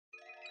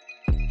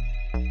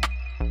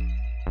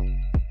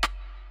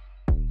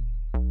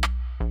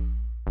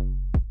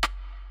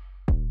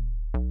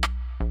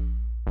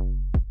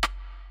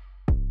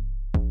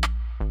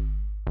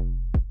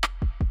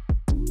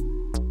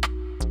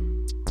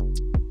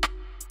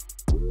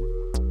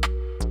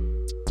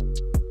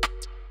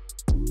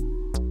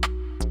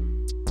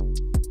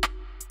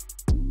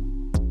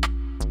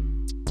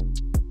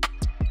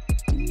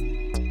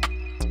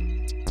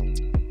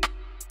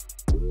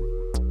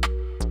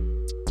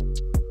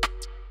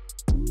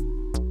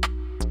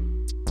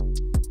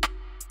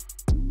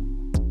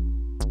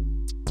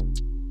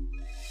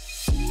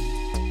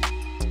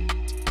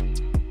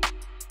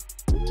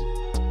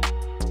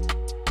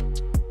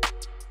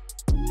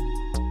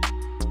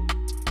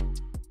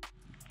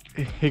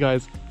Hey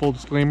guys, full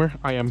disclaimer,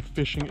 I am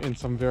fishing in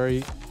some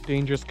very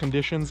dangerous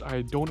conditions.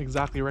 I don't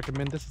exactly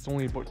recommend this. It's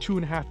only about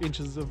 2.5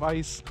 inches of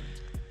ice,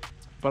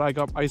 but I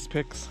got ice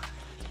picks,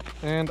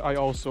 and I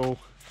also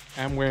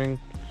am wearing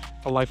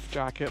a life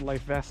jacket,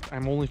 life vest.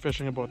 I'm only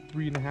fishing about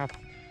 3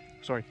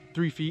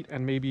 feet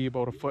and maybe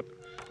about a foot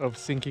of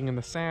sinking in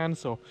the sand,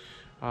 so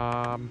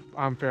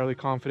I'm fairly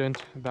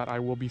confident that I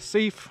will be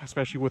safe,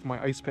 especially with my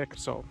ice pick,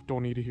 so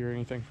don't need to hear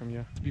anything from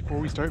you. Before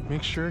we start,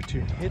 make sure to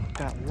hit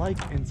that like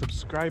and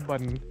subscribe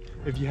button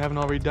if you haven't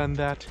already done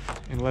that,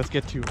 and let's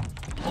get to it.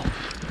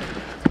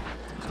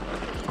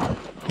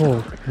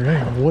 All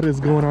right, what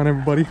is going on,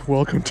 everybody?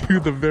 Welcome to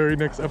the very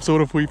next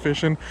episode of Wheat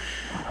Fishing.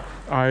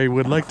 I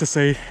would like to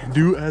say,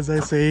 do as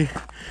I say,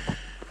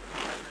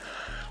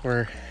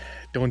 or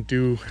don't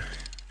do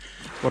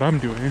what I'm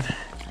doing.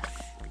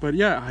 But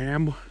yeah, I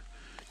am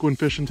going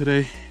fishing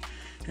today,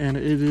 and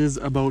it is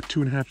about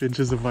 2.5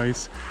 inches of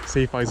ice.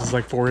 Safe ice is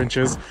like 4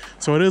 inches,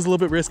 so it is a little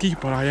bit risky,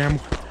 but I am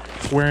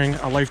wearing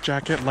a life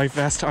jacket, life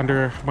vest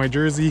under my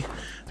jersey.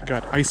 I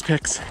got ice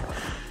picks,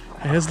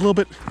 and it's a little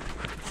bit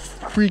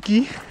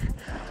freaky.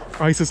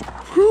 Ice is,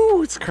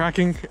 whoo, it's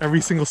cracking every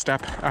single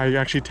step I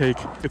actually take.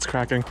 It's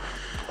cracking,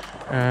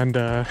 and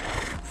it's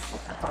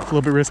a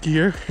little bit risky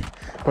here,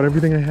 but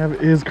everything I have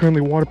is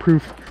currently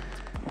waterproof.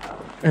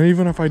 And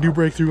even if I do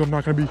break through, I'm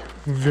not going to be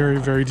very,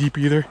 very deep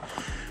either.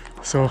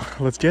 So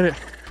let's get it.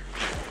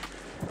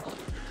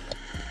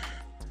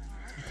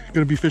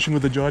 Gonna be fishing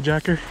with the jaw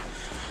jacker.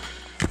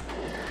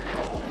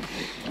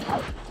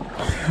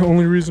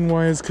 Only reason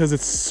why is because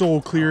it's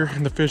so clear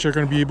and the fish are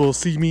going to be able to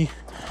see me.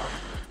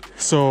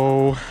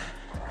 So,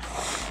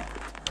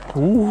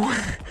 ooh,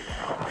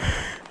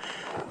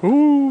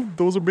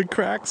 those are big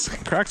cracks.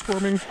 Cracks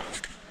forming.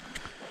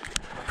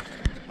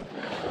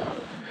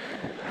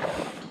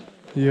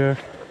 Yeah,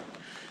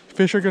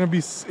 fish are gonna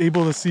be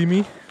able to see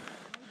me,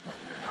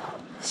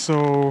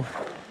 so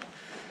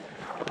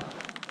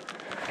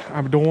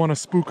I don't want to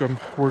spook them.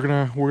 We're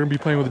gonna be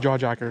playing with the jaw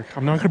jacker.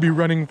 I'm not gonna be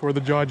running for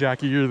the jaw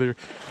jacker either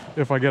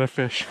if I get a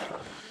fish.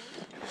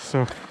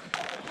 So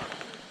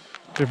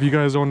if you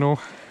guys don't know,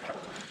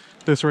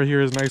 this right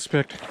here is an ice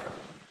pick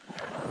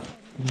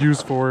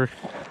used for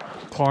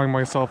clawing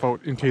myself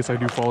out in case I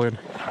do fall in.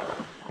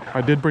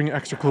 I did bring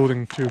extra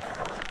clothing too.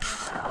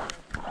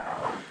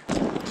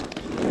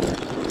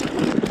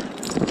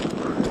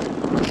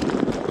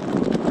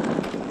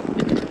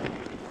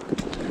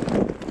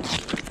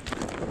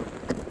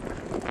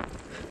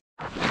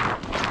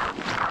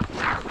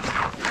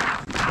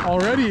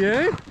 Already,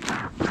 eh?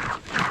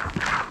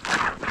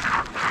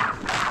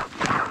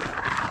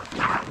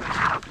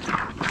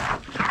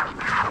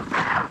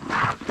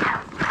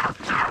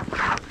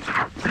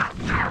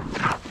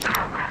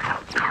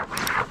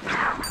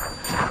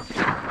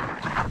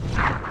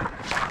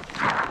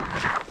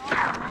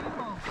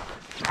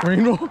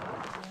 Rainbow? You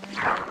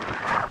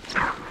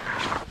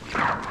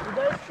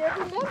guys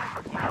skipping them?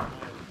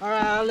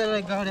 Alright, I'll let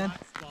it go then.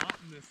 Spot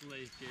in this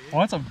lake, eh? Oh,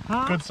 that's a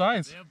good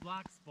size. They have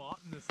black spot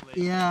in this lake.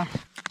 Yeah.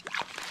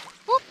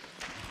 Whoop.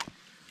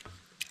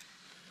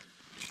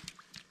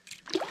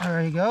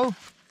 There you go.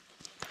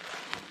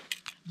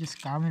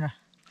 Just camera.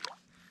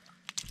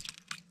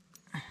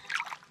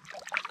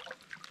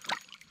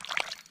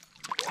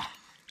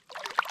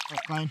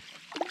 That's fine.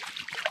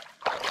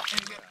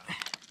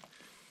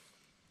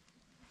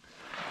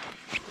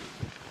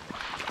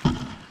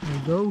 There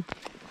you go.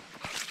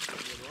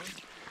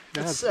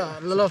 That's a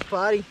little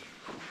party.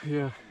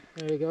 Yeah.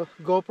 There you go.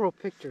 GoPro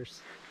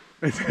pictures.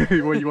 What,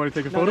 you want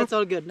to take a No, photo? that's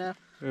all good now.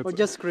 It's- Or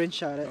just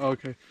screenshot it.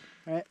 Okay.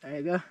 Alright, there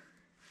you go.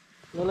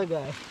 Little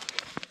guy.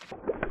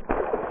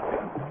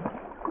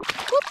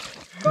 Whoop,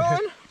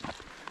 gone.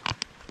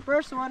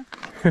 First one.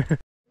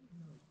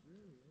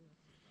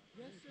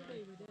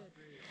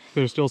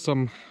 There's still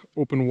some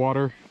open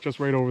water just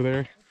right over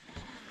there.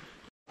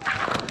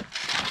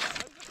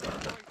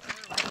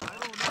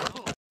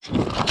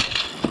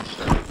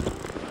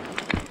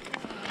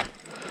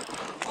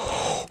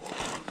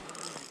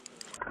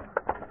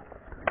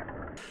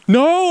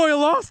 No, I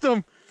lost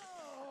him.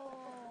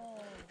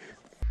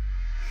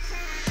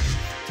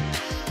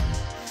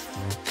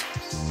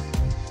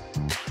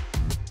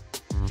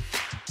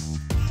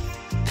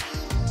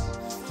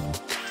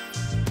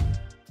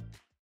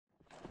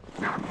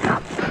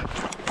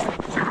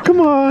 Come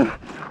on.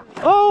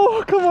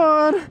 Oh, come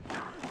on.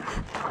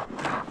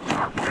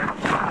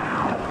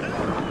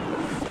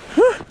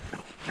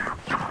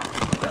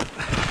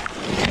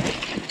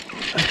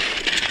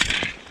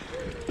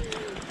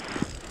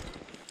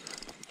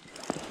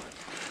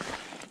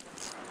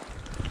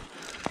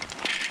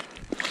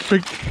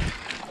 Big.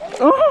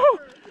 Oh!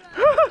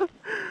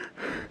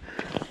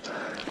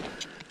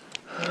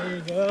 There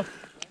you go.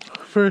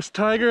 First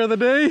tiger of the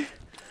day.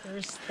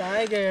 There's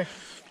tiger.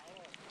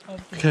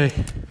 Okay,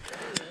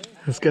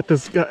 let's get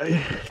this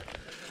guy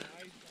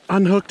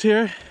unhooked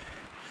here.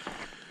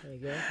 There you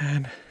go.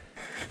 And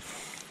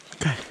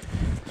okay.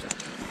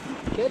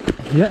 Good.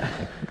 Yeah.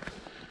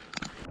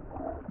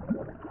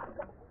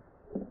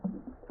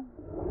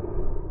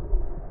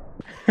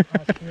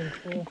 That's pretty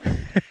cool.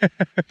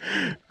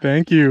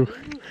 Thank you.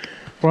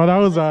 Well, that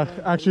was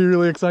actually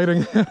really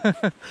exciting.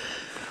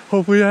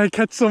 Hopefully I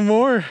catch some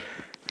more.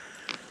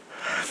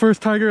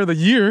 First tiger of the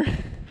year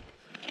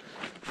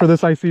for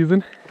this ice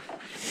season.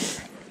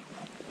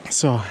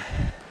 So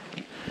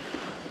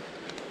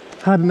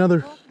had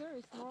another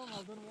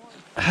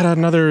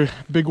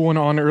big one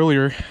on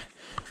earlier,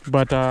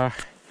 but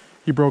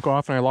he broke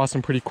off and I lost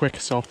him pretty quick.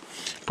 So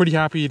pretty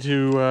happy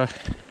to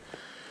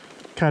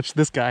catch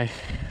this guy,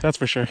 that's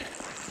for sure.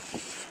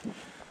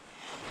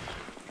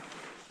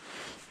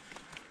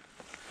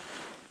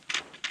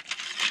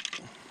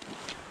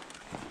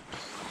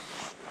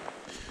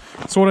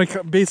 So what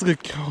I basically,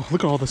 oh,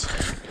 look at all this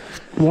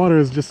water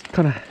is just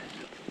kind of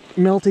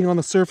melting on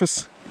the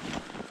surface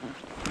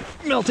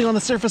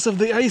of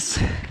the ice.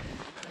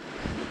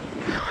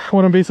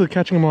 What I'm basically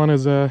catching them on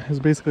is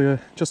basically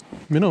just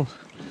minnows.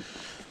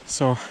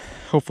 So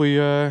hopefully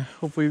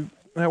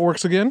that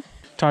works again.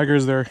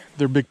 Tigers, they're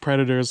big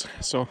predators,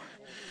 so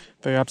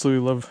they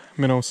absolutely love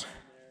minnows.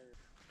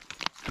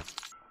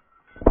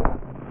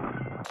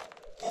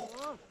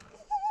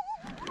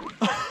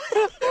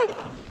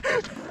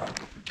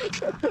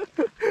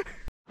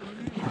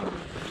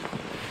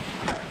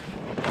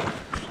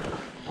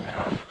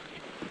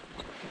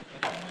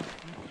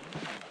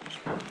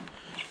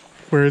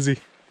 Where is he? You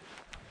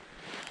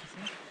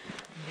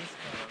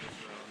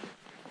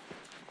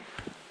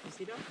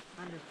see that?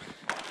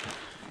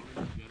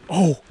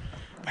 Oh,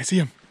 I see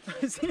him.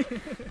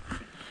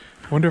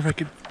 Wonder if I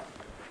could.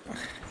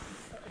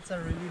 It's a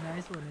really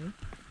nice one, eh?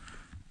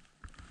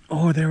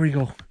 Oh, there we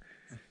go.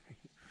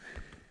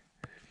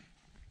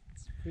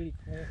 It's pretty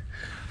cool.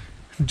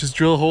 Just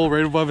drill a hole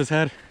right above his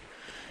head.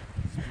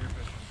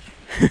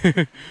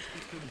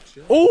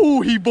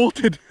 Oh, he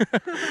bolted.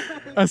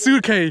 As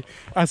soon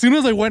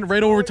as I went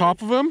right over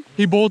top of him,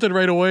 he bolted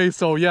right away.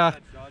 So yeah.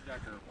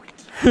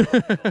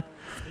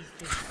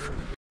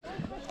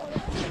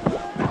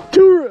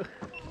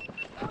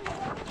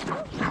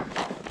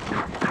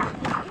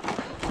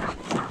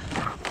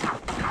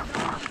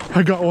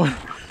 I got one,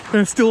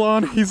 and it's still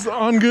on. He's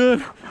on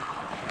good.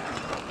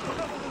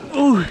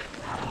 Oh,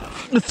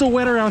 it's so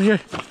wet around here.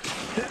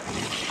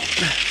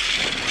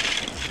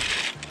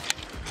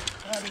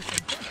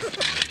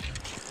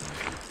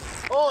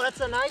 Oh,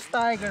 that's a nice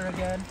tiger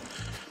again.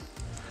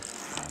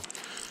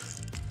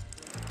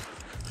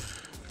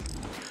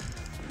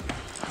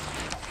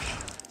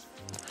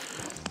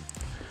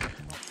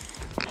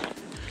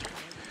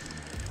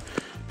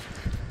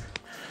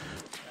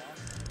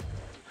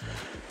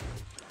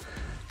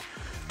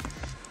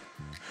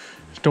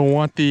 Don't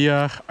want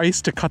the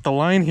ice to cut the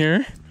line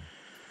here.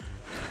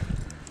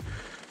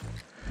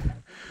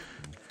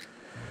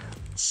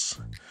 Just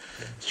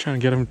trying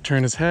to get him to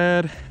turn his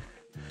head.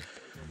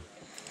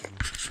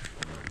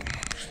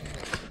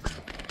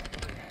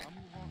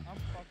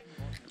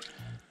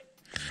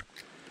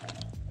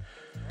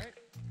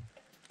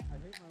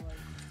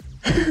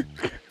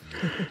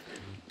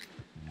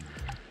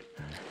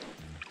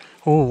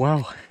 Oh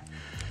wow,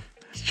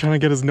 he's trying to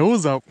get his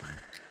nose up.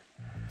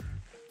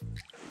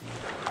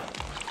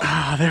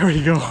 Ah, there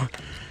we go.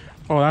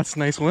 Oh, that's a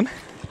nice one.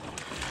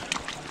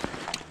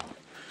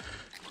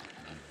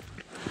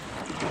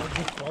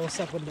 It falls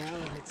up and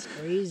down. It's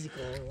crazy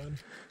cool one.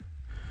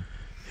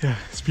 Yeah,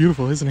 it's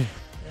beautiful, isn't he?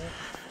 Yeah.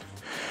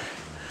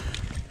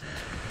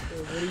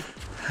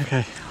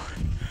 Okay.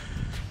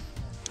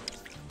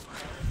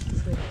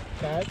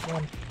 That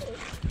one.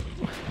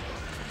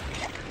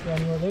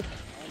 One more look.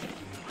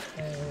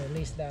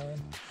 Release that one.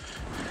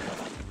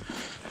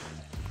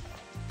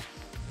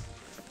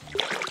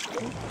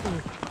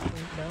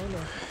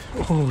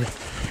 Oh,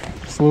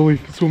 slowly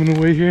swimming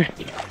away here.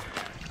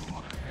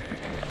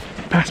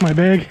 Past my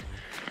bag.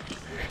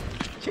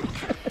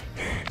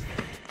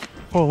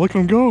 Oh, look at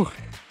him go.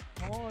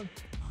 Come on.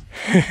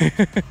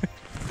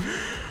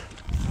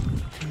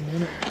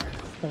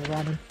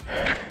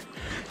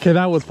 Okay,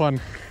 that was fun.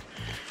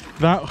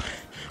 Look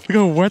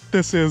how wet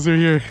this is right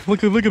here.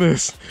 Look at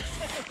this.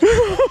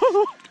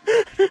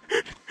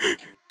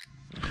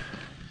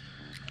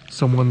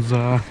 Someone's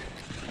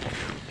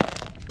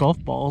golf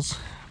balls.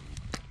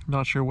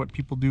 Not sure what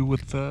people do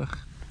with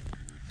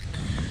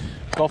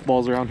golf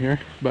balls around here,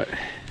 but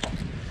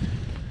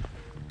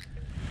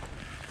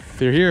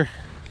they're here.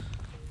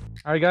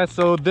 All right, guys,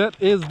 so that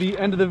is the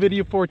end of the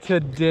video for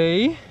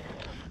today.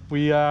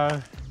 We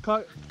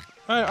caught,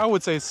 I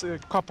would say, a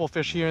couple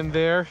fish here and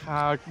there.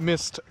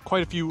 Missed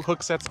quite a few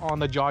hook sets on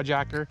the jaw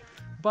jacker,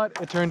 but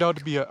it turned out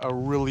to be a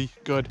really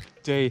good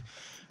day.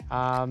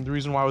 The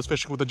reason why I was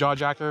fishing with the jaw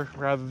jacker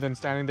rather than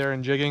standing there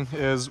and jigging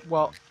is,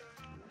 well,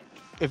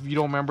 if you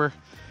don't remember,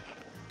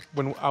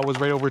 when I was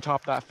right over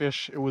top that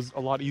fish, it was a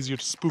lot easier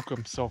to spook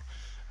them. So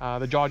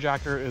the jaw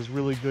jacker is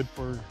really good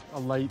for a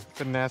light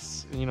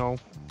finesse, you know,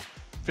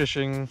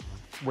 fishing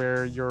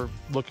where you're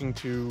looking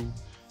to,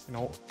 you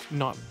know,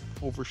 not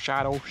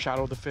shadow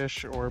the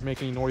fish or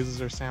make any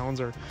noises or sounds,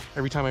 or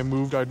every time I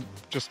moved I'd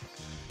just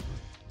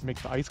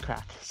make the ice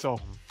crack. So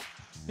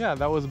yeah,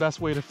 that was the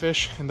best way to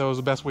fish, and that was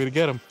the best way to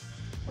get them.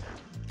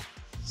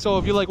 So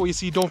if you like what you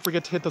see, don't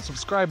forget to hit the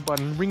subscribe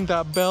button, ring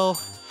that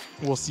bell.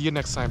 We'll see you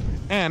next time.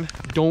 And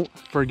don't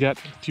forget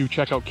to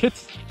check out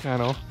Kit's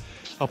channel.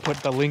 I'll put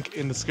the link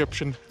in the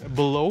description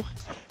below,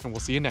 and we'll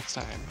see you next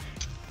time.